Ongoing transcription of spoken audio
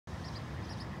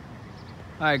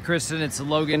All right, Kristen, it's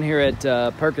Logan here at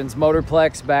Perkins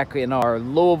Motorplex back in our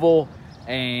Louisville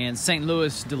and St.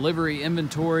 Louis delivery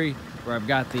inventory where I've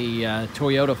got the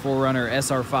Toyota 4Runner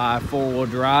SR5 four-wheel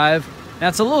drive. Now,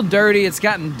 it's a little dirty. It's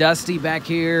gotten dusty back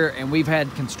here, and we've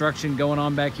had construction going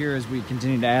on back here as we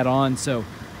continue to add on. So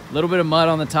a little bit of mud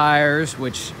on the tires,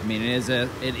 which, I mean, it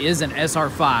is an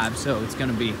SR5, so it's going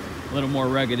to be a little more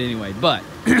rugged anyway. But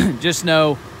just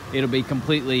know it'll be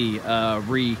completely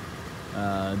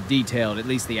detailed, at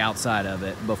least the outside of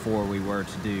it, before we were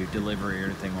to do delivery or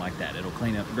anything like that. It'll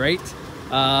clean up great.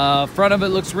 Front of it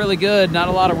looks really good. Not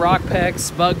a lot of rock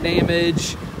pecks, bug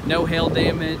damage, no hail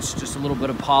damage, just a little bit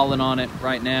of pollen on it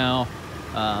right now.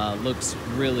 Looks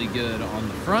really good on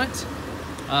the front.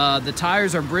 The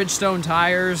tires are Bridgestone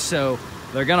tires, so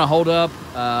they're gonna hold up,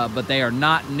 but they are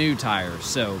not new tires.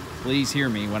 So please hear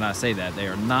me when I say that. They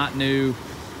are not new.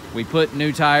 We put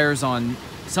new tires on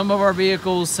some of our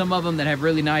vehicles, some of them that have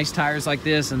really nice tires like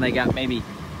this, and they got maybe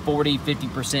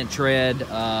 40–50% tread.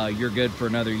 You're good for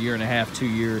another year and a half, 2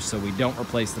 years, so we don't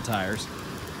replace the tires.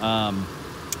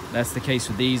 That's the case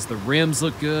with these. The rims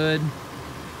look good.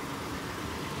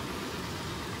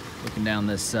 Looking down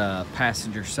this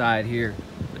passenger side here.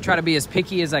 I try to be as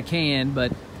picky as I can,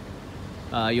 but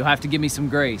you'll have to give me some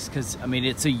grace because, I mean,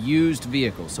 it's a used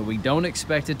vehicle, so we don't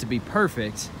expect it to be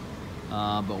perfect.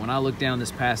 But when I look down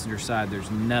this passenger side, there's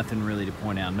nothing really to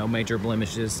point out. No major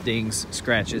blemishes, dings,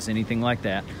 scratches, anything like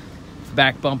that.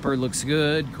 Back bumper looks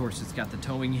good. Of course, it's got the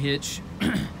towing hitch.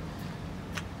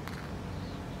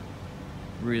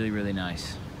 Really, really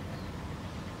nice.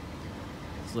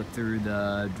 Let's look through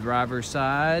the driver's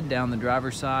side, down the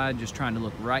driver's side, just trying to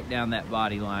look right down that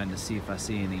body line to see if I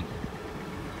see any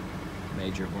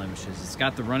major blemishes. It's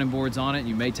got the running boards on it.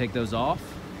 You may take those off.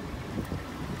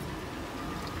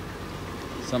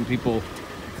 Some people,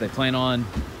 if they plan on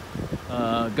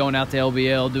going out to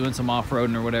LBL, doing some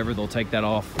off-roading or whatever, they'll take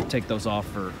those off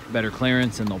for better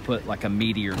clearance, and they'll put like a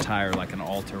meteor tire, like an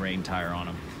all-terrain tire on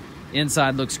them.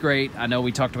 Inside looks great. I know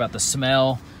we talked about the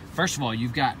smell. First of all,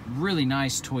 you've got really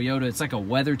nice Toyota. It's like a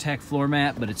WeatherTech floor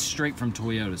mat, but it's straight from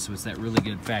Toyota, so it's that really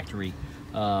good factory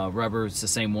rubber. It's the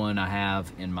same one I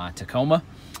have in my Tacoma,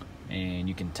 and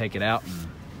you can take it out and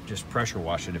just pressure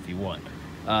wash it if you want.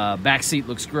 Back seat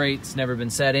looks great. It's never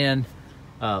been set in.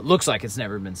 Looks like it's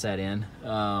never been set in.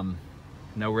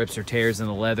 No rips or tears in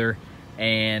the leather.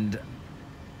 And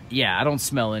yeah, I don't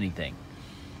smell anything.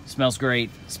 Smells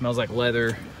great. Smells like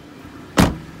leather.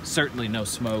 Certainly no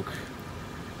smoke.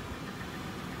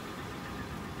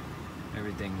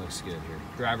 Everything looks good here.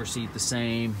 Driver's seat the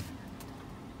same.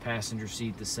 Passenger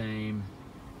seat the same.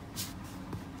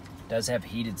 Does have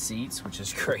heated seats, which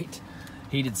is great.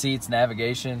 Heated seats,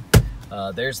 navigation.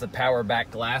 There's the power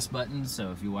back glass button,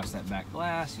 so if you watch that back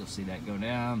glass, you'll see that go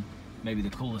down. Maybe the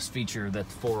coolest feature that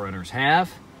the 4Runners have.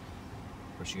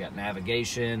 Of course, you got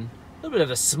navigation. A little bit of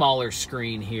a smaller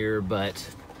screen here, but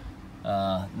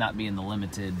not being the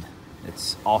limited,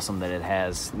 it's awesome that it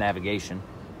has navigation.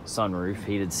 Sunroof,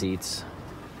 heated seats.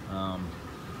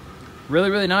 Really,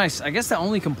 really nice. I guess the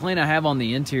only complaint I have on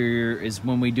the interior is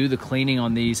when we do the cleaning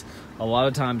on these, a lot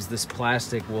of times this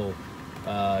plastic will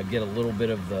get a little bit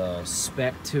of the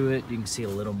speck to it. You can see a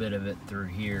little bit of it through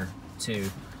here too.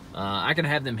 I can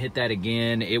have them hit that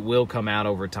again. It will come out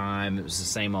over time. It was the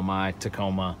same on my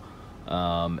Tacoma,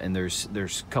 and there's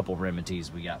a couple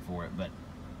remedies we got for it, but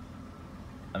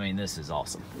I mean, this is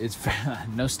awesome. It's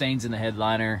no stains in the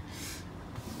headliner.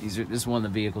 This is one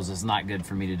of the vehicles that's not good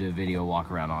for me to do a video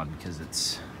walk around on because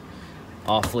it's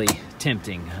awfully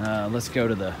tempting. Let's go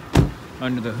to the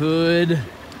under the hood.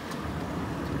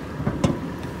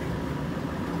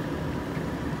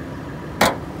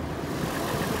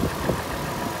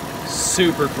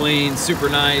 Super clean, super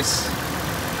nice.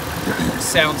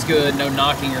 Sounds good, no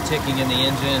knocking or ticking in the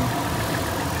engine.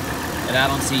 And I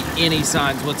don't see any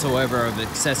signs whatsoever of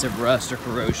excessive rust or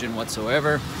corrosion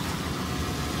whatsoever.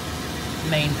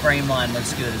 Main frame line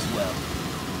looks good as well.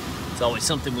 It's always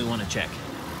something we want to check.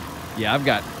 Yeah,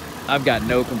 I've got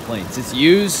no complaints. It's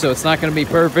used, so it's not going to be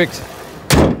perfect.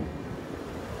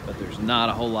 But there's not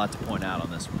a whole lot to point out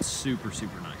on this one. Super,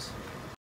 super nice.